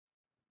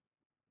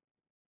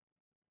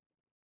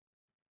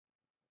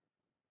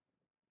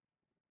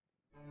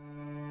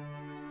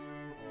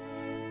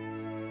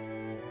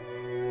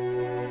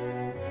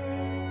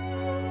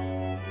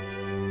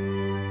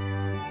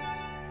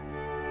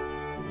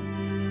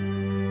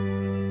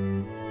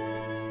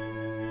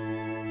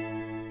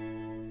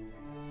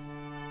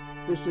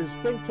This is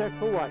ThinkTech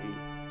Hawaii.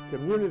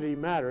 Community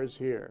matters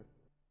here.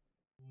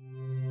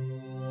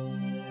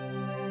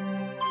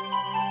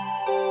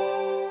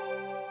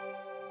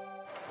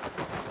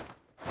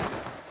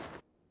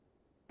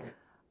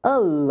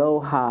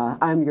 Aloha,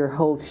 I'm your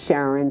host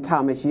Sharon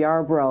Thomas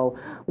Yarbrough.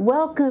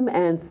 Welcome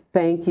and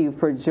thank you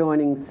for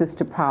joining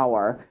Sister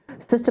Power.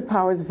 Sister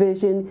Power's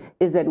vision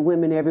is that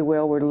women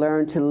everywhere will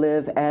learn to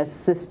live as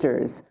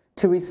sisters,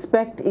 to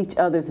respect each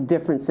other's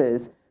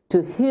differences,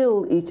 to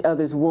heal each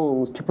other's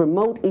wounds, to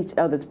promote each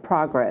other's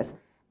progress,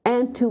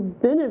 and to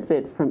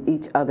benefit from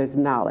each other's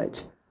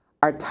knowledge.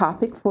 Our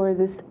topic for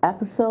this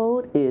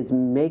episode is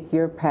Make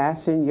Your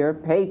Passion Your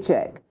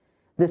Paycheck.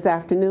 This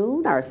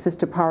afternoon, our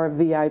Sister Power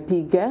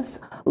VIP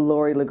guest,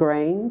 Laurie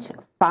LeGrange,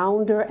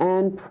 founder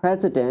and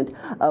president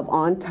of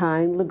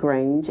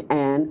Ontai-LaGrange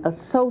And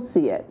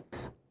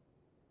Associates.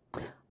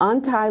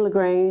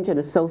 Ontai-LaGrange and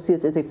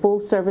Associates is a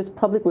full-service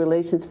public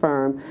relations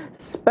firm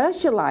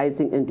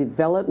specializing in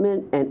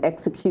development and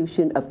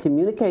execution of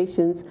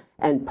communications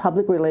and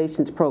public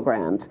relations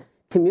programs,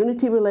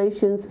 community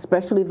relations,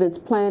 special events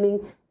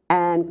planning,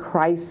 and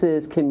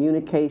crisis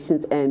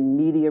communications and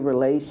media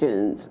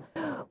relations.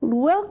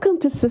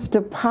 Welcome to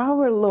Sister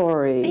Power,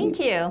 Laurie. Thank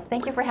you.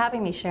 Thank you for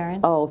having me,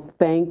 Sharon. Oh,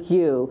 thank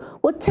you.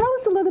 Well, tell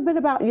us a little bit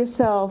about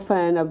yourself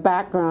and a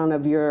background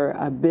of your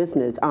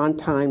business,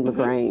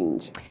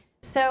 Ontai-LaGrange.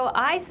 So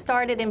I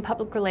started in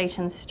public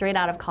relations straight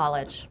out of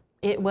college.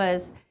 It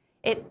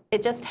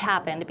just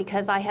happened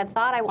because I had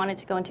thought I wanted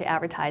to go into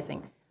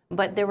advertising,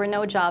 but there were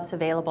no jobs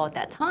available at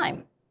that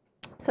time.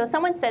 So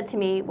someone said to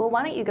me, well,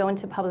 why don't you go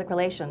into public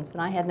relations?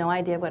 And I had no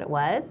idea what it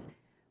was,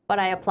 but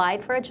I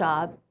applied for a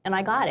job and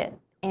I got it.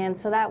 And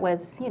so that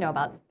was,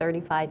 about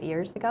 35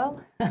 years ago.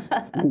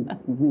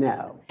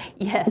 No.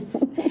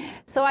 Yes.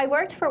 So I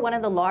worked for one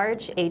of the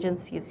large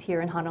agencies here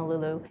in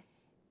Honolulu.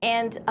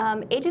 And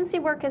agency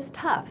work is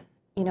tough.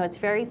 It's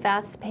very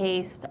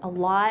fast-paced, a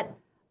lot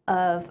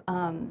of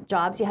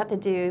jobs you have to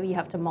do. You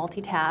have to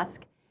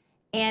multitask.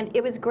 And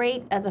it was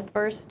great as a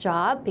first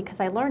job because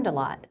I learned a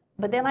lot.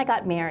 But then I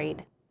got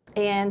married.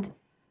 And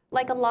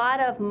like a lot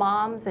of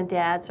moms and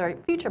dads, or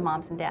future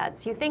moms and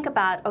dads, you think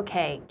about,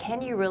 okay,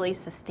 can you really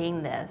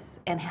sustain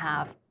this and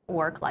have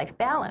work-life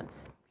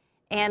balance?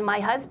 And my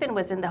husband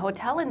was in the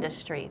hotel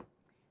industry.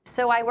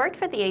 So I worked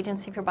for the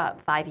agency for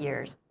about 5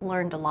 years,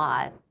 learned a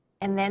lot,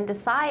 and then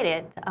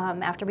decided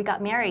after we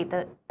got married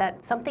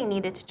that something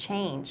needed to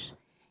change.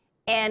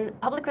 And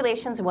public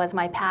relations was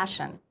my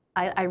passion.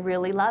 I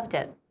really loved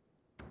it.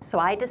 So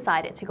I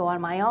decided to go on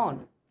my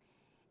own.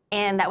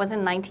 And that was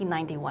in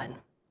 1991.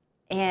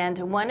 And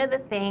one of the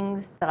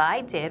things that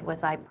I did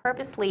was I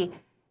purposely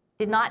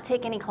did not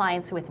take any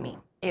clients with me.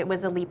 It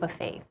was a leap of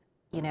faith,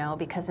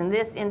 because in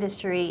this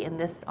industry, on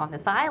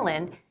this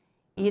island,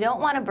 you don't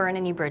want to burn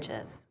any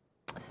bridges.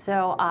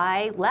 So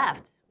I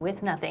left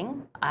with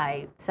nothing.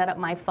 I set up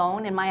my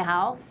phone in my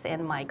house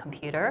and my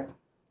computer,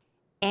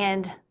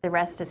 and the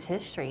rest is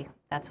history.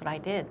 That's what I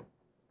did.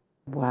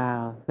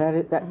 Wow.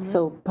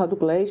 So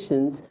public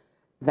relations,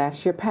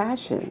 that's your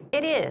passion.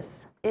 It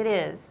is. It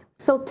is.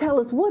 So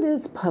tell us, what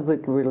is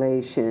public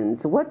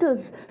relations? What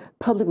does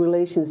public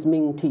relations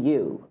mean to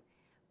you?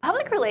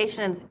 Public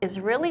relations is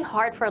really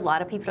hard for a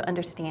lot of people to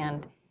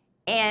understand.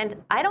 And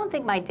I don't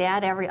think my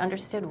dad ever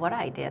understood what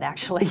I did,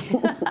 actually.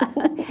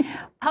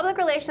 Public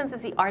relations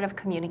is the art of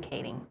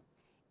communicating.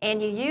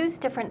 And you use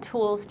different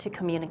tools to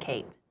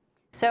communicate.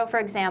 So, for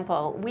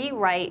example, we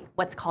write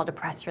what's called a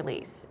press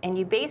release. And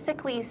you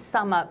basically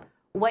sum up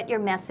what your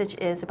message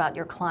is about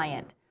your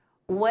client.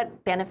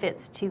 What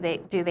benefits do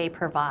they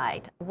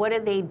provide? What do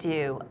they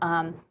do?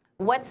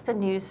 What's the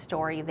news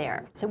story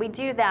there? So we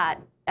do that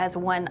as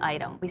one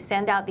item. We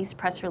send out these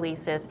press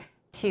releases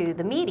to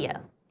the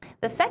media.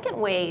 The second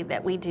way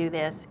that we do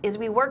this is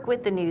we work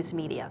with the news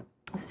media.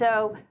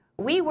 So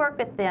we work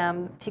with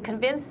them to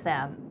convince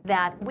them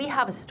that we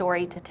have a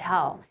story to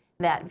tell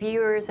that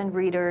viewers and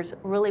readers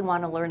really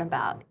want to learn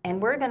about.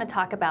 And we're going to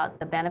talk about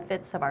the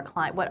benefits of our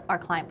client, what our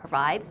client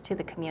provides to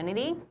the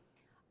community.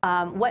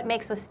 What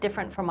makes us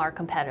different from our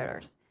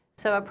competitors.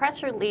 So a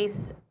press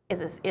release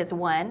is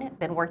one,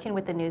 then working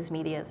with the news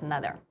media is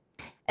another.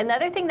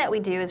 Another thing that we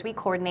do is we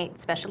coordinate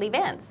special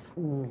events.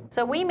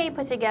 So we may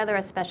put together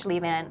a special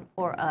event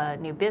for a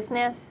new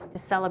business, to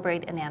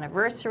celebrate an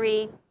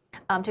anniversary,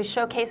 to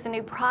showcase a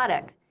new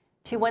product,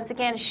 to once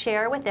again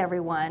share with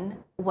everyone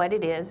what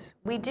it is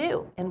we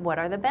do and what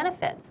are the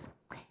benefits.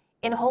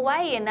 In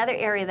Hawaii, another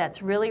area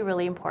that's really,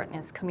 really important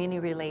is community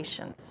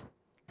relations.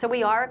 So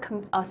we are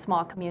a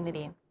small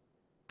community.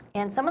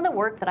 And some of the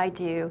work that I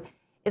do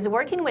is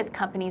working with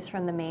companies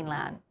from the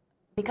mainland.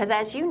 Because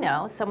as you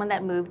know, someone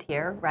that moved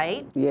here,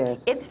 right?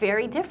 Yes. It's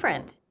very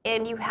different.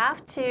 And you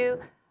have to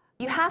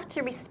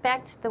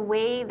respect the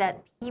way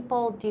that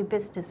people do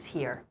business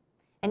here.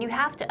 And you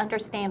have to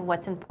understand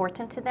what's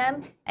important to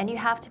them, and you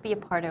have to be a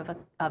part of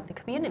the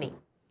community.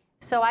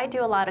 So I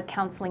do a lot of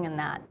counseling in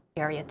that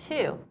area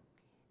too.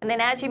 And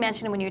then as you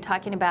mentioned when you're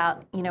talking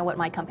about, what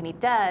my company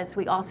does,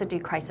 we also do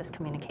crisis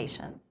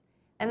communications.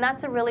 And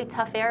that's a really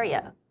tough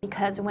area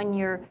because when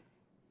you're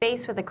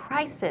faced with a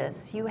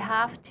crisis, you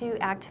have to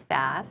act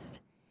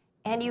fast,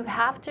 and you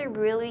have to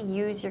really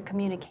use your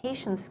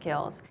communication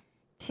skills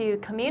to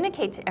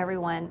communicate to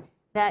everyone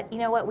that, you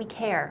know what, we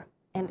care,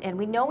 and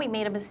we know we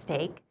made a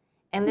mistake,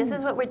 and this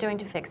is what we're doing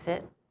to fix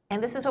it,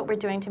 and this is what we're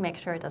doing to make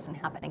sure it doesn't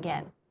happen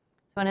again.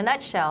 So in a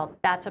nutshell,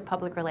 that's what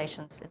public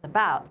relations is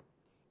about.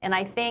 And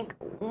I think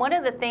one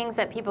of the things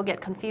that people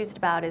get confused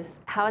about is,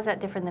 how is that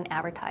different than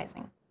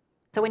advertising?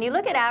 So when you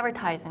look at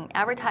advertising,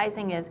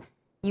 advertising is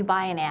you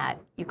buy an ad,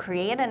 you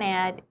create an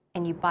ad,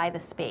 and you buy the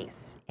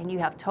space, and you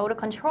have total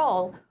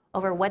control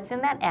over what's in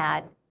that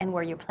ad and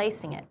where you're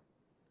placing it.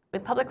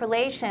 With public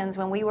relations,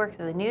 when we work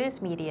with the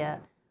news media,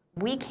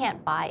 we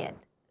can't buy it.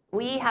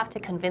 We have to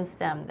convince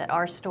them that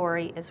our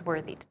story is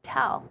worthy to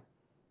tell,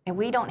 and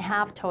we don't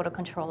have total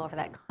control over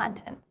that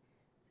content.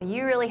 So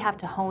you really have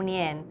to hone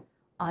in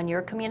on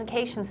your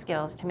communication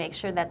skills to make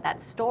sure that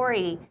that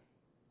story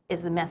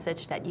is the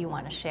message that you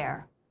want to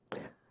share.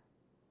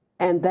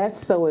 And that's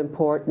so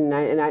important,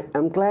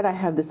 I'm glad I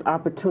have this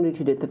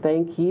opportunity to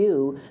thank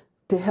you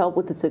to help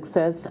with the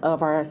success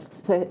of our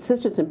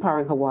Sisters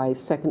Empowering Hawaii's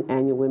second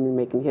annual Women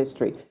Making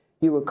History.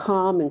 You were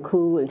calm and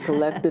cool and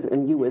collected,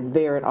 and you were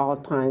there at all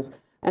times.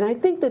 And I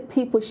think that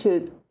people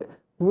should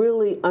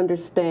really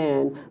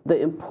understand the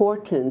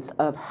importance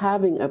of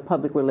having a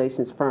public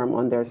relations firm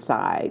on their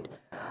side.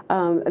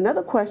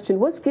 Another question,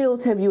 what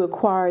skills have you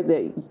acquired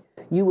that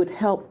you would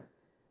help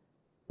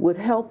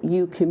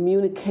you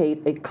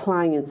communicate a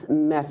client's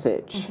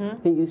message?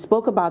 And you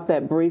spoke about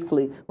that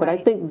briefly, but I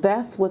think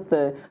that's what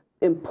the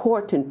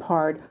important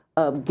part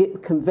of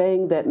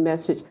conveying that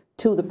message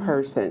to the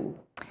person.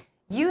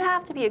 You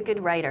have to be a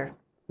good writer.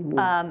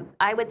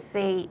 I would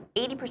say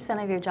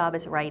 80% of your job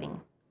is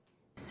writing.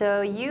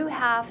 So you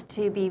have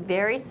to be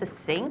very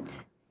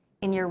succinct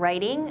in your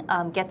writing,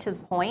 get to the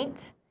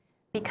point,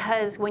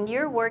 because when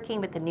you're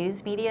working with the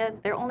news media,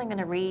 they're only going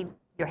to read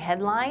your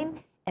headline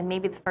and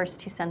maybe the first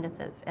 2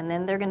 sentences, and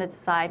then they're going to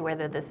decide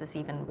whether this is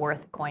even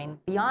worth going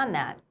beyond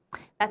that.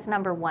 That's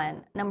number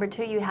one. Number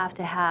two, you have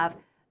to have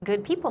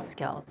good people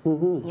skills.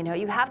 You know,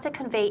 you have to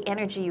convey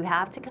energy, you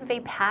have to convey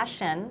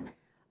passion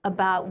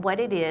about what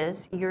it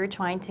is you're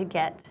trying to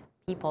get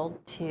people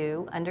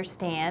to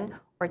understand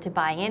or to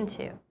buy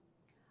into.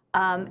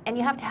 And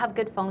you have to have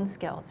good phone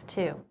skills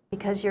too,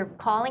 because you're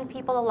calling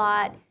people a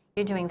lot,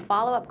 you're doing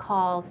follow-up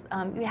calls.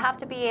 You have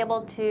to be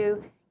able to,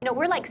 you know,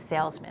 we're like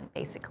salesmen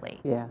basically.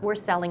 Yeah. We're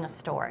selling a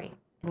story,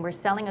 and we're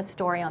selling a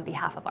story on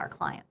behalf of our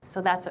clients.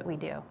 So that's what we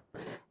do.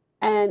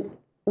 And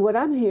what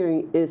I'm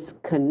hearing is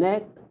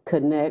connect,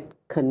 connect,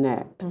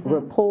 connect,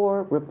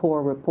 rapport,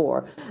 rapport,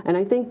 rapport. And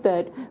I think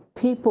that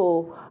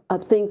people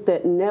think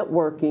that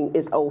networking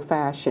is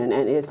old-fashioned,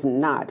 and it's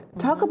not.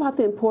 Talk about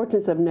the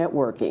importance of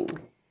networking.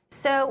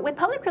 So with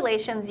public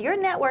relations, you're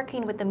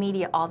networking with the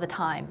media all the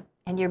time,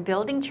 and you're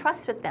building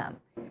trust with them.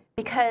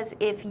 Because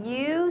if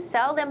you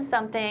sell them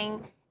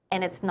something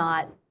and it's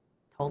not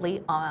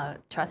totally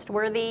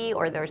trustworthy,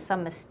 or there's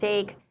some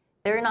mistake,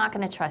 they're not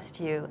going to trust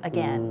you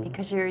again,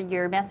 because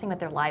you're messing with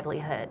their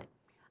livelihood.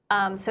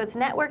 So it's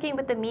networking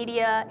with the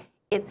media.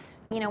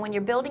 It's, you know, when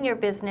you're building your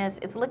business,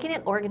 it's looking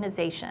at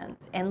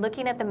organizations and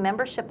looking at the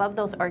membership of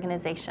those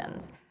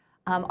organizations.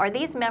 Are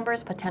these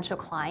members potential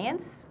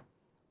clients?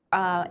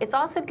 It's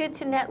also good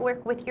to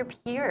network with your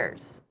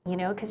peers, you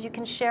know, because you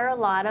can share a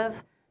lot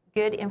of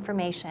good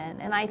information.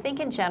 And I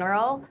think in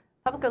general,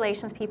 public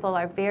relations people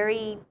are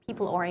very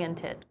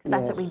people-oriented, because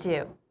that's what we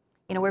do.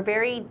 You know, we're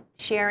very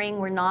sharing.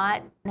 We're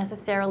not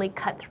necessarily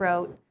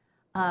cutthroat.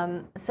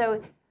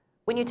 So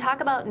when you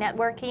talk about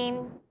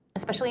networking,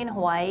 especially in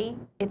Hawaii,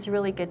 it's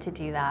really good to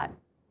do that.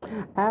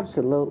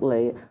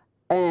 Absolutely.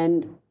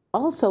 And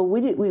also,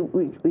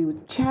 we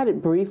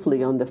chatted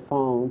briefly on the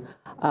phone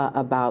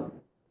about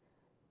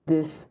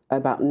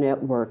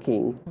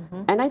networking.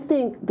 And I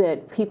think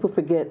that people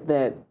forget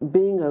that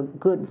being a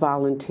good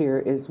volunteer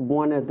is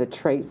one of the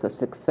traits of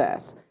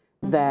success,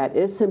 that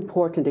it's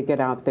important to get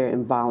out there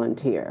and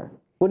volunteer.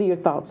 What are your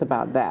thoughts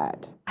about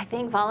that? I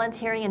think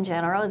volunteering in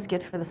general is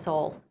good for the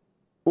soul.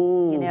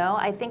 You know,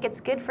 I think it's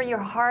good for your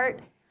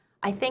heart.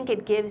 I think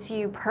it gives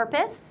you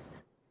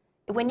purpose.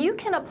 When you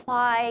can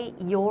apply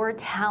your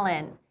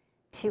talent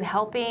to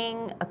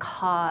helping a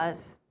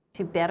cause,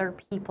 to better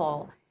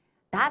people,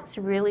 that's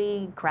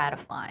really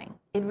gratifying.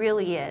 It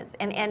really is.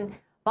 And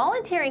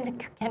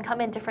volunteering can come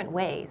in different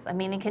ways. I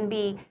mean, it can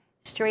be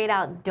straight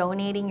out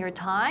donating your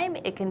time.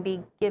 It can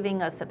be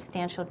giving a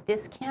substantial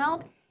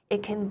discount.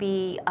 It can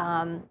be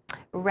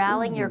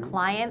rallying your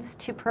clients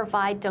to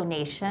provide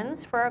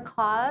donations for a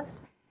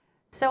cause.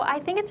 So I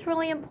think it's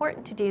really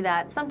important to do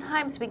that.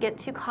 Sometimes we get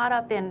too caught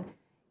up in,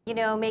 you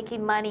know,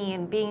 making money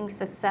and being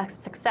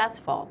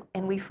successful,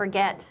 and we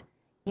forget,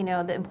 you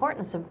know, the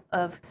importance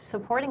of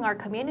supporting our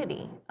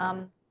community.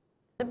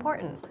 It's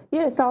important.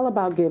 Yeah, it's all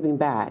about giving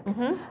back.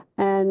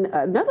 And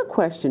another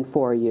question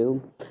for you,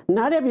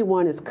 not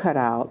everyone is cut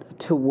out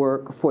to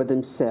work for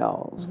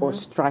themselves or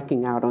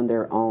striking out on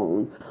their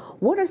own.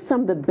 What are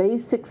some of the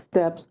basic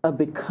steps of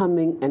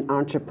becoming an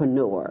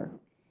entrepreneur?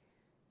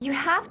 You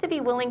have to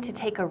be willing to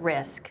take a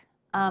risk.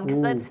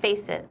 Because let's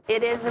face it,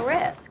 it is a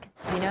risk.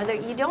 You know,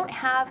 that you don't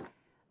have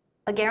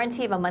a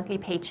guarantee of a monthly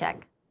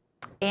paycheck.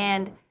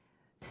 And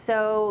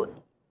so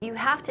you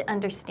have to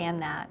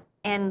understand that.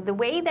 And the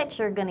way that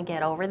you're going to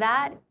get over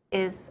that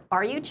is,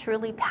 are you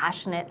truly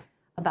passionate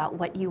about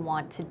what you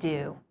want to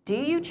do? Do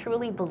you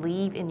truly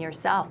believe in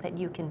yourself that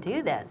you can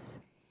do this?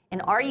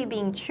 And are you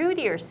being true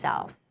to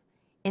yourself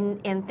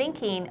in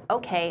thinking,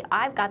 okay,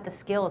 I've got the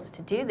skills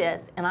to do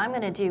this, and I'm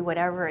going to do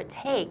whatever it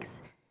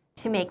takes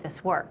to make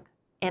this work?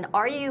 And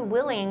are you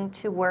willing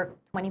to work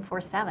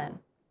 24/7?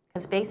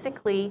 Because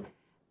basically,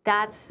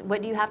 that's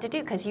what you have to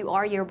do, because you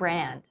are your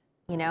brand.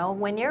 You know,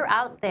 when you're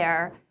out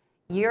there,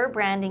 you're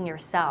branding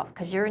yourself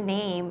because your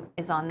name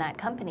is on that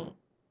company.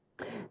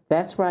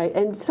 That's right.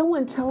 And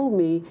someone told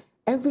me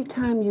every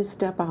time you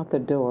step out the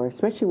door,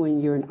 especially when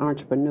you're an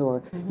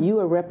entrepreneur, you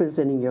are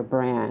representing your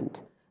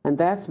brand. And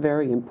that's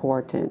very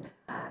important.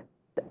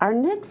 My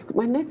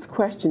next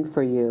question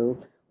for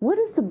you, what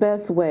is the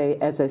best way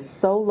as a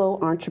solo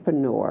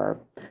entrepreneur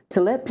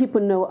to let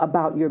people know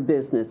about your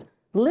business?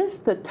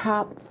 List the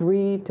top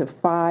 3 to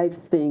 5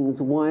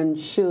 things one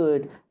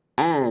should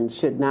and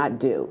should not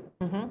do.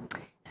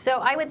 So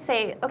I would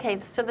say, okay,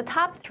 so the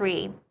top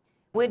 3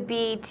 would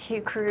be to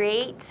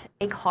create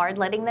a card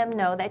letting them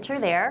know that you're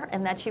there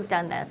and that you've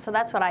done this. So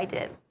that's what I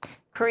did.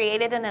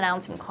 Created an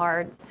announcement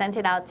card, sent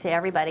it out to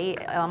everybody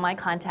on my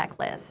contact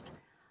list.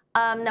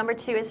 Number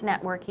 2 is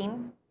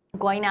networking,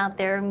 going out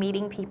there,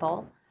 meeting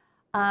people.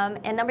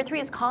 And number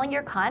 3 is calling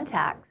your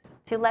contacts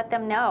to let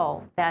them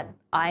know that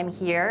I'm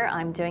here,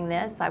 I'm doing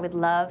this, I would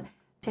love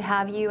to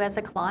have you as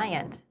a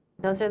client.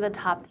 Those are the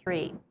top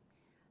 3.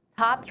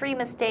 Top 3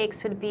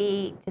 mistakes would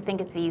be to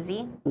think it's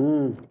easy,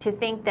 to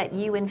think that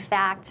you, in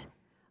fact,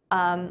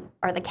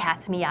 are the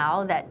cat's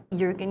meow, that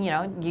you're,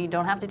 you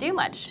don't have to do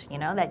much,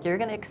 that you're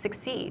going to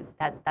succeed.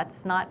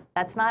 That's not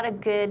a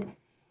good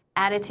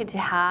attitude to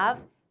have,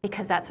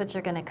 because that's what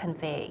you're going to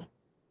convey.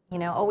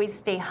 Always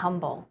stay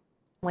humble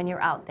when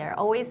you're out there.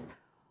 Always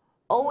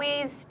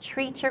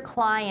treat your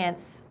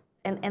clients,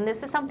 and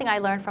this is something I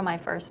learned from my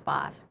first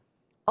boss.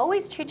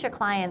 Always treat your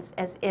clients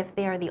as if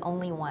they are the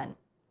only one.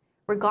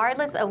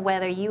 Regardless of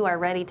whether you are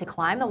ready to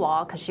climb the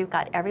wall because you've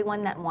got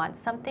everyone that wants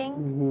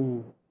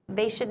something,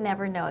 they should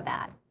never know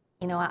that.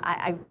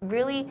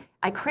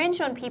 I cringe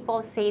when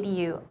people say to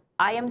you,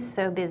 I am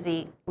so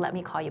busy, let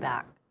me call you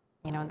back.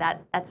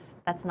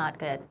 That's not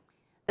good.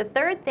 The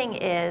third thing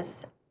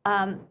is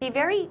be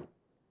very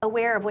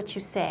aware of what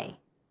you say.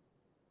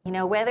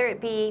 Whether it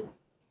be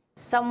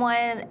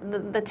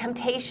someone, the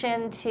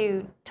temptation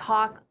to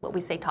talk, what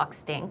we say, talk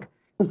stink,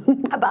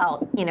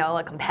 about,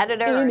 a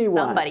competitor or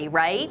somebody,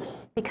 right?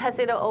 Because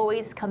it'll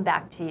always come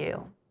back to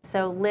you.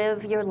 So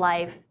live your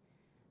life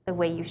the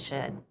way you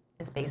should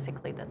is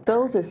basically the third.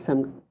 Those are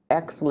some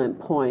excellent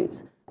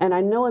points. And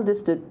I know in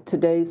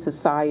today's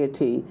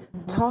society,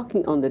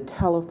 talking on the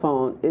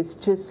telephone is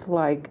just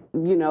like,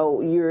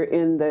 you're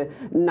in the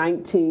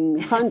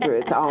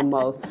 1900s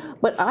almost.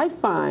 But I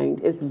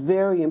find it's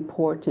very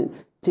important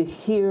to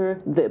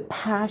hear the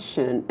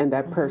passion in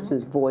that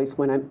person's voice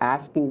when I'm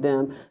asking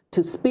them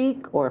to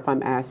speak, or if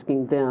I'm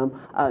asking them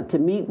to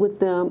meet with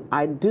them.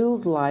 I do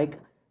like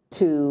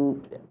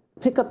to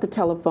pick up the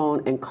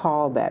telephone and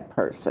call that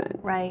person.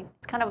 Right.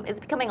 It's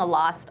becoming a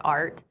lost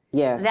art.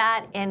 Yes.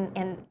 That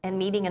and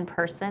meeting in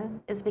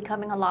person is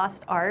becoming a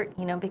lost art,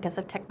 because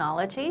of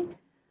technology.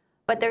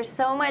 But there's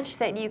so much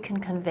that you can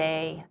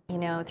convey,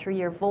 through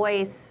your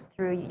voice,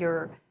 through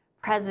your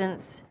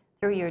presence,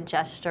 through your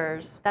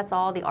gestures. That's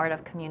all the art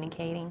of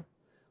communicating.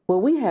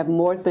 Well, we have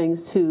more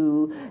things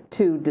to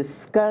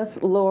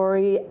discuss,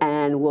 Laurie,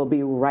 and we'll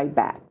be right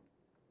back.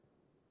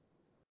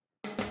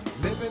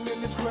 Living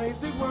in this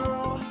crazy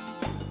world,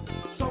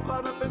 so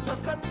caught up in the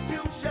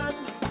confusion,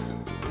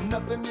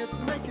 nothing is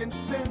making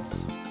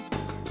sense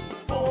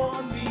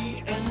for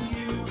me and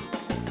you.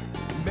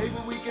 Maybe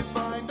we can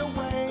find a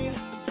way,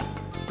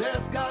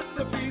 there's got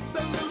to be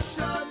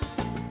solution,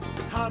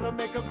 how to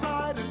make a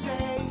brighter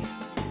day.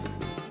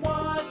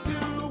 What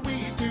do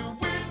we do?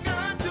 We've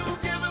got to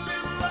give a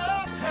little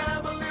love,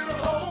 have a little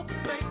hope,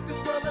 make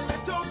this world a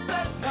little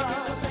better.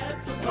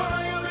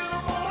 Try a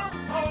little more,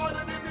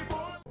 harder than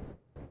before.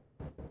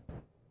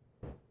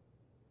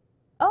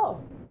 Oh,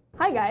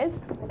 hi guys.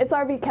 It's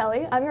RB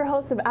Kelly. I'm your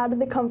host of Out of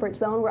the Comfort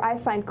Zone, where I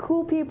find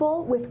cool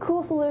people with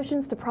cool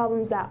solutions to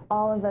problems that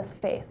all of us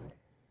face.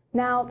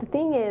 Now, the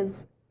thing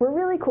is, we're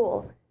really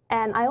cool,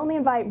 and I only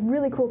invite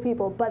really cool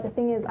people, but the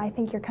thing is, I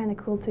think you're kind of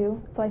cool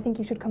too, so I think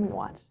you should come and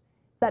watch.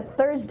 That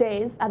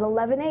Thursdays at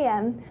 11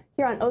 a.m.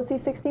 here on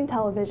OC16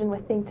 television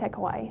with ThinkTech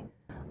Hawaii.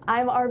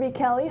 I'm RB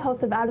Kelly,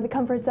 host of Out of the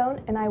Comfort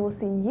Zone, and I will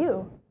see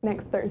you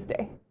next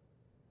Thursday.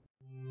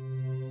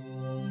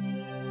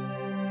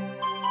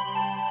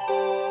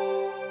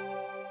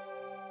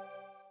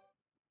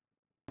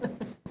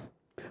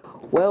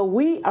 Well,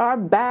 we are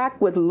back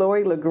with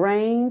Laurie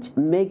LeGrange.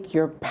 Make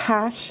your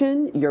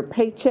passion, your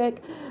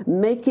paycheck,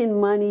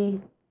 making money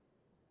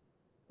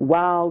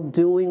while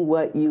doing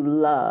what you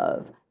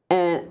love.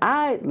 And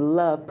I I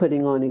love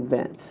putting on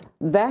events.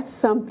 That's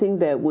something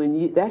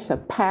that that's a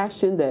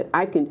passion that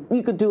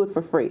you could do it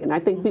for free. And I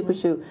think people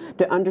should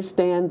to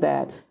understand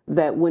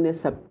that when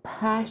it's a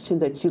passion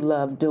that you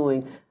love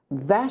doing,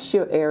 that's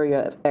your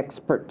area of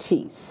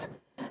expertise.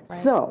 Right.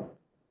 So,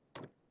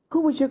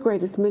 who was your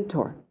greatest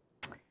mentor?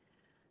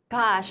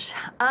 Gosh,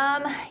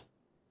 I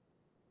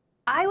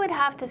would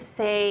have to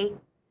say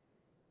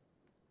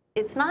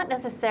it's not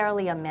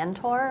necessarily a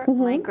mentor.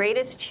 My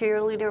greatest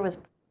cheerleader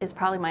is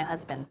probably my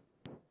husband.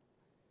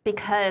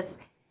 Because,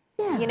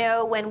 you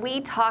know, when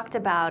we talked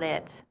about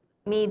it,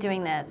 me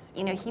doing this,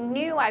 you know, he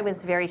knew I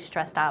was very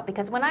stressed out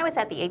because when I was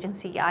at the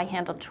agency, I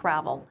handled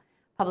travel,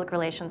 public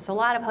relations, so a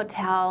lot of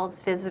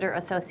hotels, visitor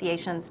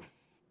associations,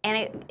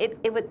 and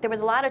there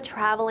was a lot of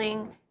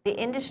traveling. The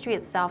industry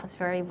itself is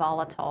very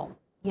volatile,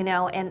 you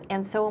know,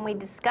 and so when we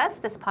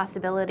discussed this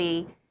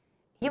possibility,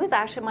 he was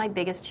actually my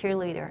biggest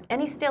cheerleader,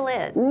 and he still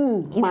is.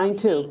 Mine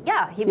too.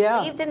 He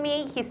believed in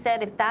me. He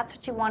said, if that's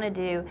what you want to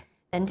do,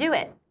 then do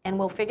it. And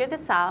we'll figure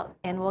this out,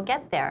 and we'll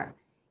get there,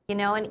 you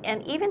know.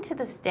 And even to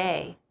this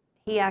day,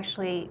 he's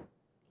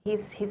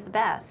the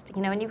best,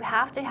 you know. And you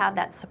have to have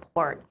that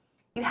support.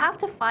 You have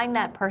to find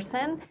that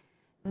person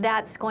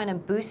that's going to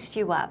boost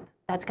you up,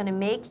 that's going to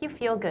make you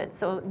feel good.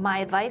 So my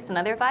advice,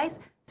 another advice,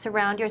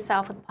 surround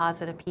yourself with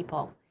positive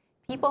people,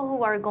 people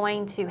who are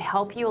going to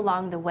help you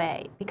along the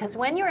way. Because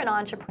when you're an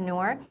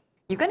entrepreneur,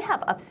 you're going to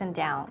have ups and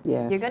downs.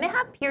 Yes. You're going to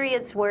have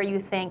periods where you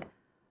think,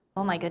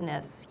 oh my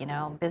goodness, you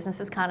know, business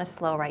is kind of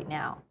slow right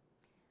now.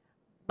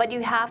 But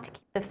you have to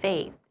keep the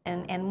faith.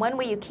 And one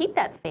way you keep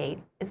that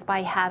faith is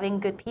by having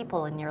good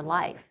people in your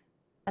life.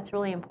 That's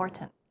really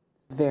important.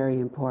 Very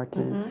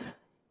important.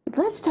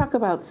 Let's talk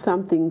about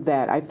something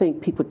that I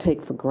think people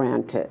take for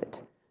granted,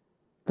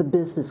 the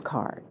business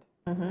card.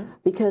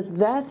 Because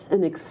that's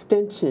an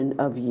extension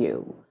of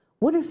you.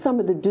 What are some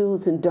of the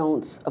do's and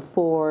don'ts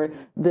for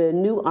the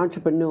new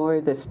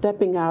entrepreneur that's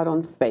stepping out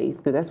on faith,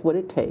 because that's what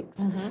it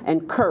takes,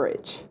 and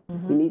courage?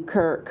 You need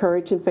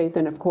courage and faith,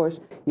 and of course,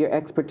 your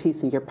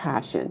expertise and your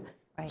passion.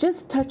 Right.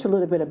 Just touch a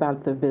little bit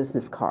about the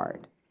business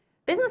card.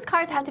 Business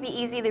cards have to be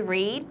easy to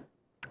read.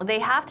 They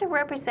have to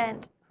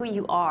represent who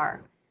you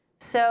are.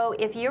 So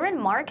if you're in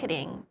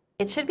marketing,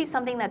 it should be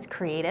something that's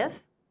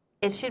creative.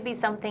 It should be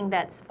something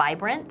that's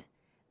vibrant,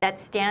 that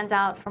stands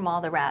out from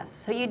all the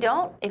rest. So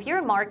if you're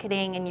in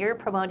marketing and you're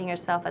promoting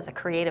yourself as a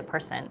creative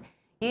person,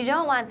 you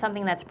don't want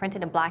something that's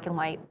printed in black and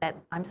white that,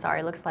 I'm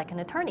sorry, looks like an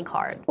attorney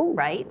card,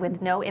 right?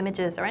 With no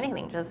images or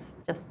anything, just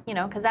you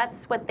know, because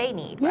that's what they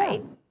need,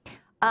 right?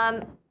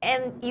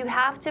 And you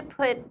have to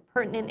put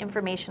pertinent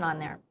information on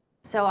there.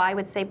 So I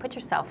would say put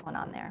your cell phone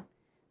on there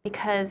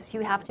because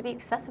you have to be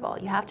accessible.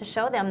 You have to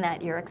show them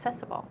that you're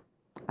accessible.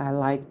 I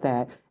like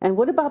that. And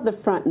what about the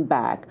front and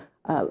back?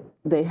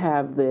 They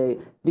have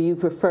do you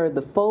prefer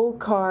the fold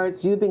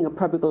cards, you being a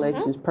public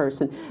relations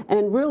person?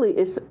 And really,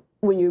 it's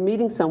when you're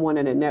meeting someone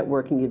at a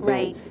networking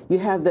event, you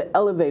have the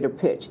elevator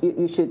pitch.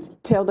 You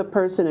should tell the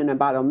person in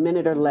about a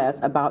minute or less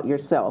about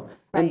yourself.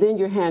 And then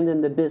you're handing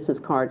the business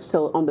cards.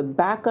 So on the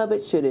back of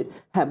it, should it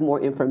have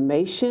more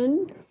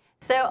information?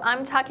 So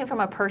I'm talking from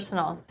a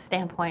personal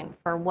standpoint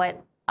for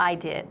what I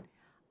did.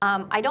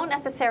 I don't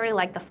necessarily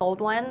like the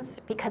fold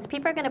ones because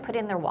people are going to put it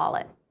in their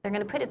wallet. They're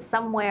going to put it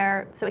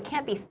somewhere, so it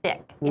can't be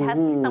thick. It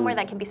has to be somewhere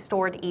that can be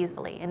stored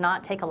easily and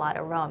not take a lot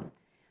of room.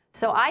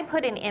 So I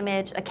put an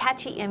image, a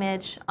catchy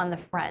image on the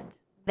front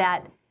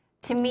that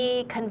to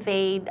me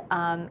conveyed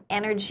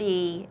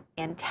energy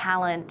and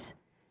talent,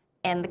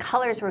 and the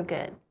colors were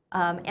good.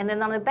 And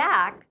then on the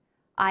back,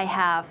 I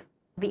have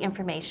the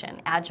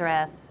information,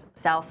 address,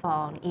 cell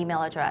phone,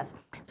 email address.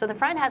 So the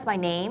front has my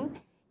name,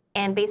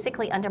 and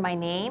basically under my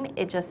name,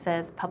 it just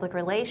says public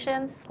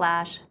relations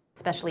 /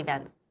 special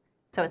events.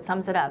 So it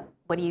sums it up.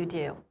 What do you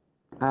do?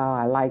 Oh,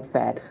 I like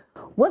that.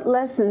 What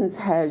lessons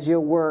has your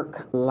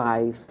work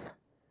life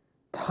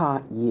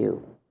taught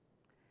you?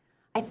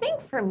 I think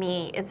for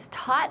me, it's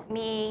taught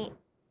me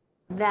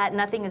that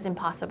nothing is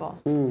impossible.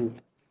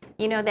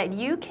 You know, that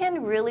you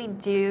can really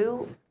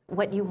do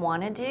what you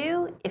want to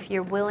do if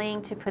you're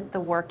willing to put the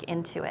work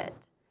into it.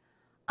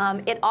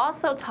 It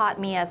also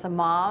taught me as a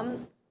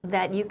mom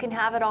that you can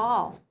have it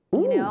all,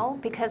 you know,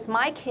 because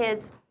my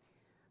kids,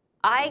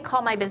 I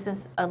call my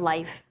business a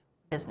life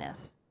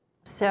business.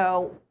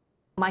 So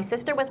my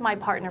sister was my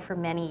partner for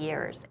many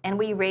years, and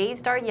we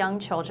raised our young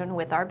children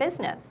with our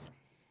business.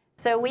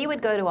 So we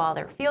would go to all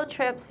their field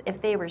trips. If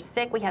they were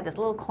sick, we had this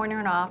little corner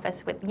in our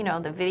office with, you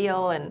know, the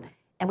video, and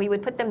we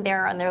would put them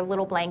there on their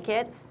little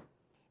blankets.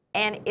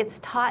 And it's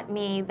taught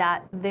me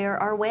that there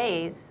are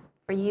ways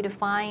for you to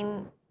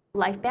find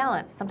life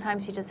balance.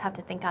 Sometimes you just have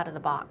to think out of the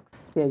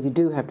box. Yeah, you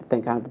do have to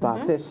think out of the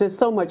box. There's just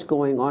so much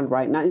going on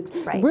right now.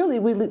 Really,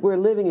 we're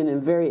living in a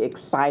very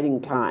exciting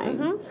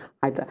time.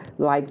 I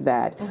like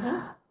that.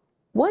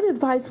 What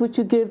advice would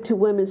you give to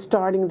women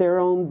starting their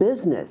own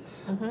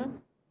business?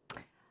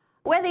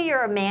 Whether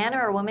you're a man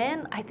or a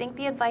woman, I think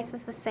the advice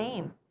is the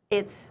same.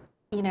 It's,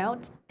 you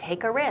know,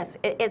 take a risk.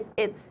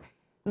 It's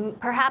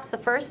perhaps the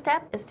first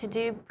step is to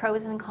do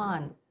pros and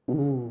cons.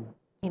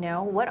 You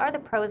know, what are the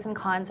pros and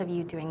cons of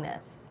you doing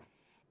this?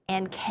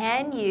 And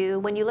can you,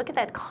 when you look at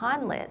that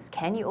con list,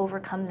 can you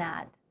overcome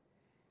that?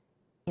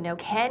 You know,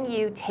 can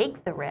you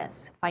take the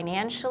risk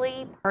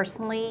financially,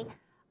 personally?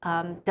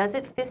 Does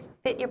it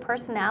fit your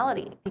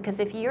personality? Because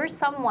if you're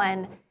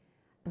someone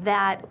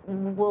that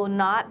will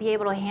not be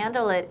able to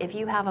handle it if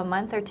you have a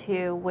month or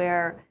two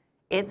where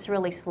it's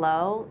really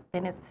slow,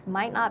 then it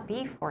might not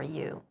be for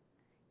you.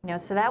 You know,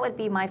 so that would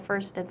be my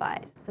first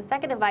advice. The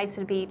second advice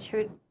would be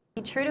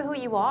be true to who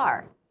you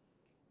are.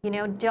 You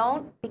know,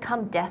 don't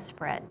become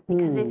desperate,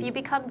 because if you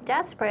become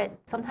desperate,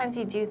 sometimes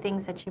you do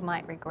things that you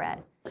might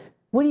regret.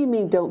 What do you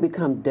mean don't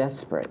become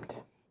desperate?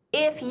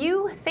 If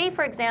you, say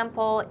for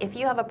example, if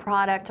you have a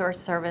product or a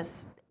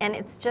service and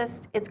it's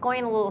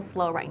going a little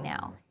slow right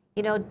now,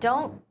 you know,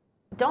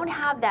 don't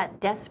have that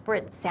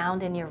desperate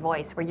sound in your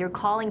voice where you're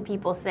calling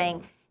people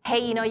saying, hey,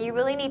 you know, you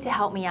really need to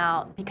help me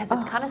out because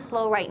it's kind of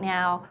slow right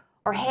now,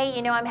 or hey,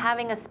 you know, I'm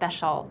having a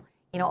special.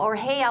 You know, or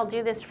hey, I'll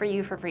do this for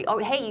you for free. Oh,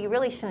 hey, you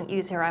really shouldn't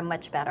use her, I'm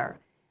much better.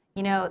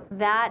 You know,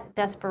 that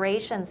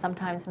desperation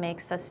sometimes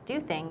makes us do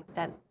things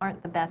that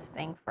aren't the best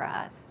thing for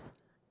us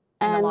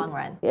in the long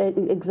run.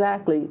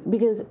 Exactly,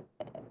 because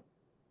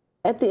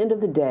at the end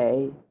of the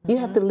day, you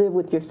have to live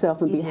with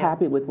yourself and be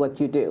happy with what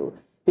you do.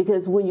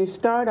 Because when you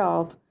start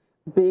off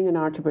being an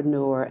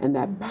entrepreneur and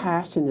that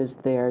passion is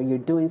there, you're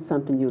doing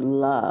something you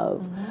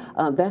love,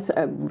 that's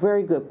a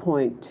very good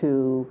point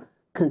to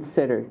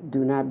consider.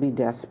 Do not be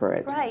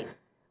desperate. Right.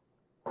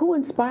 Who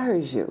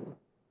inspires you?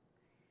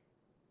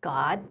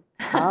 God.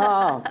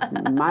 Oh,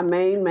 my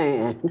main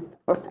man.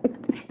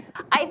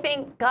 I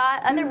think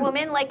God, other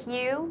women like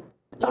you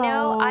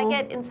know, I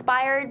get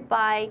inspired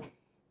by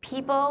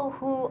people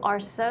who are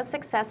so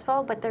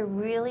successful, but they're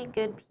really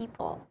good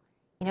people.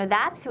 You know,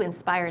 that's who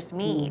inspires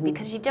me,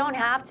 because you don't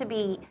have to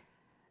be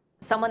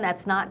someone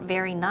that's not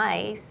very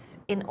nice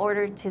in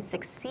order to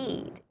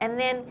succeed. And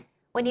then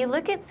when you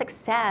look at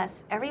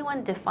success,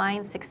 everyone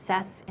defines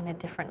success in a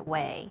different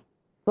way.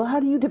 Well,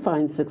 how do you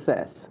define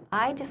success?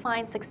 I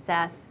define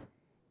success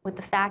with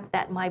the fact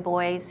that my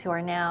boys, who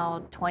are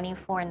now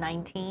 24 and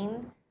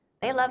 19,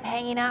 they love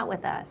hanging out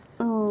with us.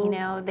 You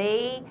know,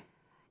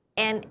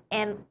 and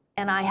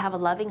I have a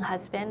loving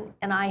husband,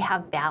 and I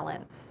have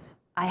balance.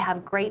 I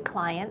have great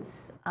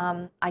clients.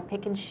 I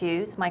pick and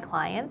choose my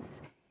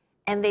clients,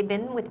 and they've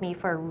been with me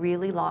for a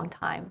really long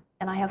time,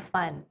 and I have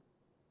fun.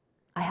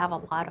 I have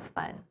a lot of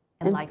fun,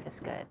 and life is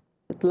good.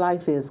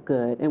 Life is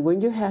good, and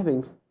when you're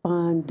having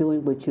fun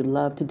doing what you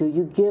love to do,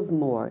 you give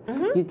more.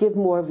 You give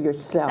more of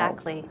yourself.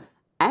 Exactly.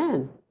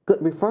 And good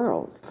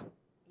referrals.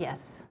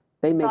 Yes.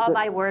 They It's make all good,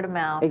 by word of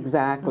mouth.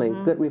 Exactly,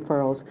 good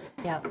referrals.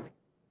 Yep.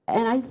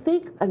 And I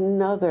think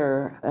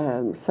another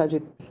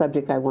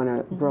subject I want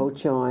to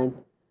broach on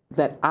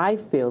that I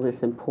feel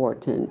is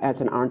important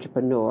as an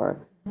entrepreneur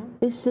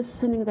is just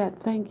sending that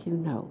thank you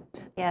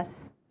note.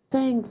 Yes.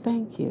 Saying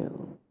thank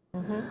you.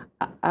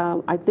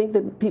 I think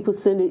that people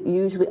send it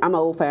usually, I'm an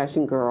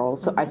old-fashioned girl,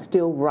 so I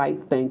still write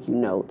thank you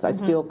notes. I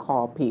still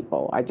call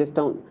people. I just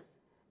don't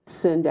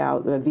send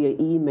out via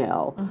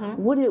email.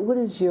 What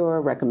is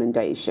your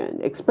recommendation,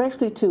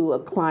 especially to a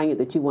client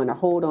that you want to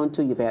hold on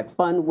to, you've had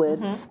fun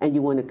with, and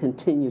you want to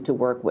continue to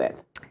work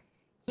with?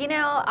 You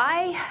know,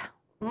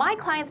 my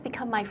clients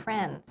become my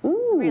friends,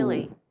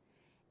 really.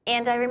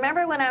 And I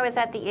remember when I was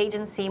at the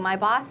agency, my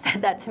boss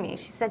said that to me.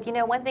 She said, you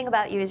know, one thing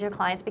about you is your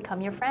clients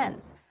become your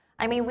friends.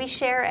 I mean, we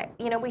share,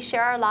 you know, we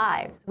share our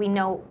lives. We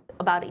know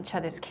about each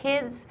other's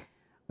kids.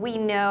 We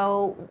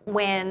know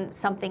when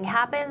something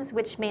happens,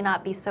 which may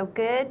not be so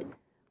good.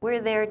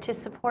 We're there to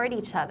support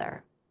each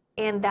other.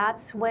 And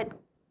that's what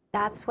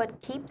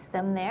keeps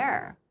them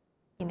there,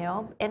 you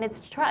know? And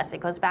it's trust. It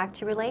goes back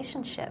to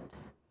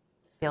relationships,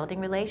 building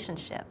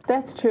relationships.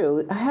 That's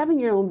true. Having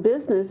your own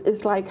business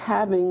is like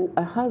having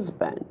a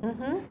husband.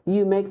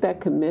 You make that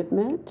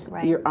commitment.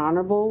 Right. You're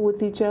honorable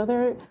with each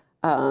other.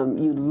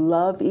 You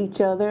love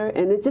each other,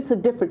 and it's just a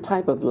different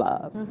type of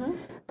love.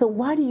 So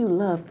why do you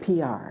love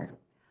PR?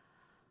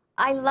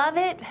 I love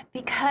it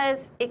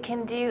because it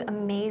can do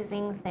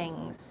amazing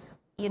things,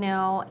 you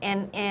know,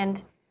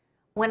 and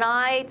when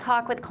I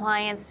talk with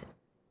clients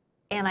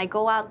and I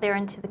go out there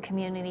into the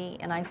community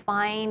and I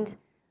find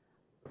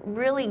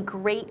really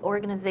great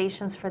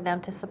organizations for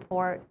them to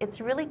support, it's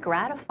really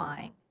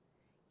gratifying,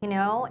 you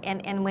know,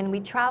 and when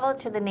we travel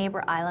to the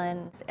neighbor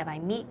islands and I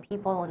meet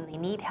people and they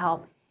need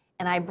help,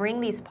 and I bring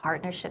these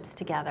partnerships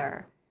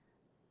together,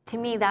 to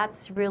me,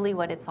 that's really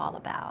what it's all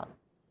about,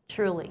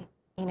 truly,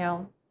 you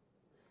know.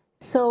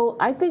 So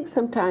I think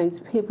sometimes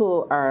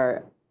people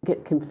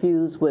get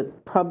confused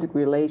with public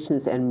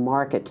relations and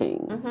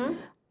marketing.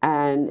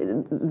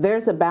 And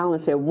there's a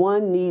balance there.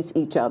 One needs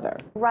each other.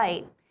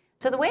 Right.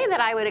 So the way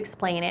that I would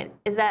explain it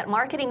is that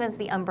marketing is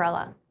the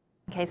umbrella.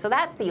 Okay, so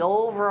that's the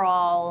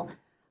overall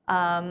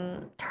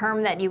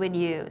term that you would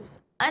use.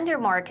 Under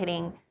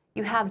marketing,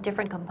 you have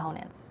different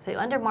components. So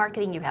under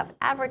marketing, you have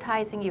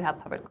advertising, you have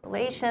public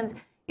relations,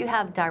 you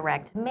have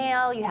direct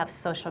mail, you have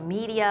social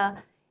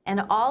media,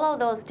 and all of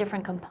those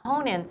different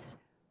components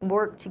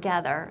work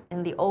together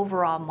in the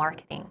overall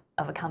marketing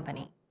of a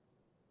company.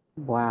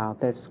 Wow,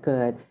 that's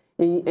good.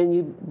 And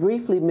you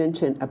briefly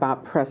mentioned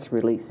about press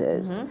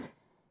releases.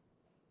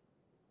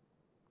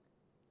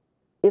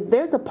 If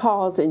there's a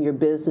pause in your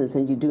business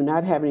and you do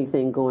not have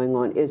anything going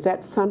on, is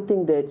that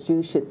something that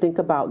you should think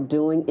about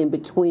doing in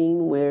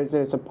between where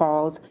there's a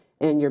pause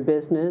in your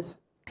business?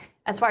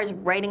 As far as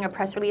writing a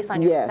press release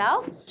on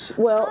yourself?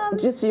 Well,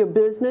 just your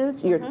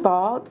business, your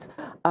thoughts.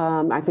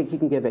 I think you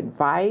can give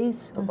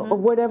advice, or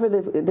whatever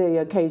the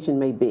occasion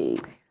may be.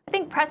 I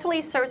think press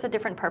release serves a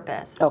different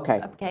purpose.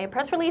 Okay. Okay. A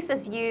press release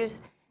is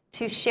used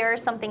to share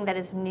something that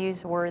is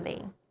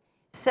newsworthy.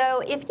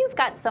 So if you've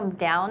got some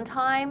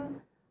downtime,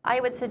 I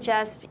would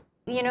suggest,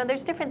 you know,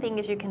 there's different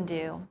things you can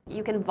do.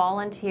 You can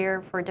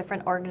volunteer for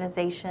different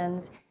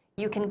organizations.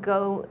 You can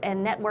go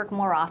and network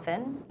more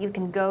often. You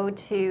can go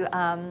to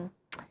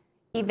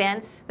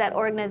events that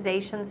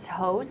organizations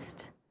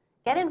host.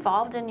 Get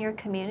involved in your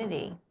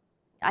community.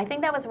 I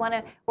think that was one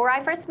of where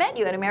I first met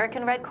you at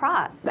American Red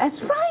Cross.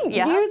 That's right,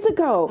 Yeah. years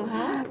ago.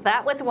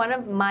 That was one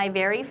of my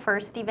very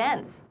first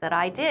events that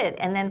I did.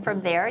 And then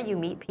from there, you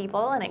meet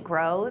people and it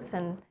grows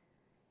and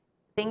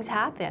things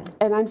happen.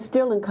 And I'm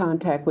still in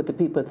contact with the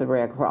people at the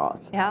Red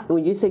Cross. Yeah.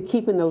 When you say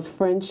keeping those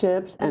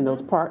friendships and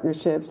those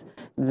partnerships,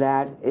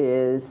 that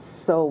is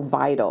so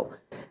vital.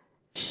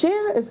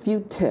 Share a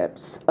few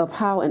tips of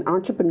how an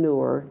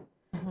entrepreneur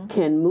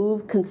can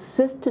move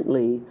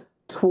consistently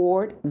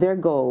toward their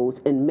goals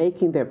and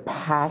making their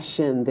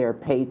passion their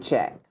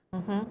paycheck.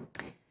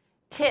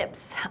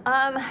 Tips.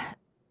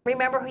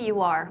 Remember who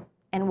you are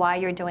and why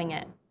you're doing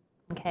it,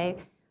 okay?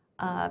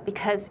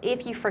 Because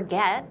if you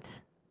forget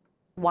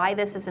why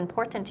this is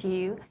important to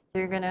you,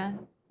 you're going to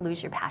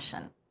lose your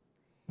passion.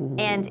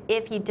 And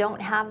if you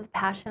don't have the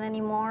passion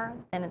anymore,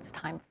 then it's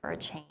time for a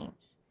change.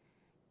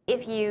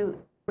 If you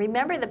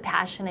remember the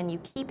passion and you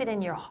keep it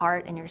in your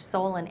heart and your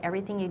soul and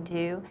everything you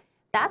do,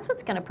 that's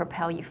what's going to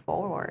propel you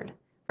forward.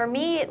 For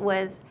me, it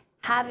was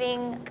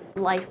having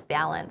life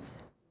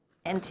balance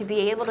and to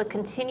be able to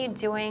continue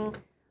doing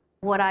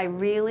what I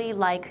really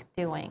like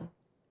doing.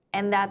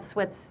 And that's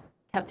what's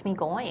kept me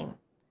going.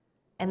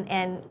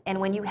 And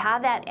when you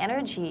have that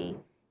energy,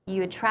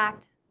 you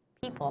attract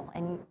people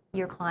and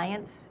your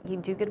clients, you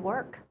do good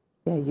work.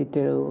 Yeah, you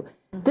do.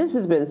 This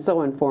has been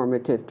so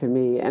informative to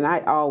me, and I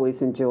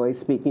always enjoy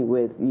speaking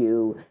with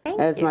you.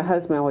 As my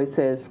husband always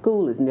says,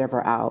 school is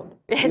never out.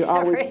 You're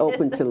always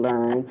open to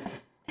learn.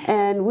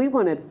 And we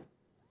want to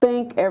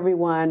thank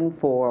everyone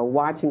for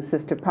watching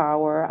Sister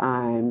Power.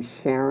 I'm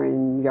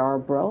Sharon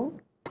Yarbrough.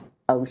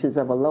 Oceans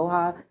of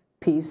Aloha,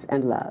 peace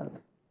and love.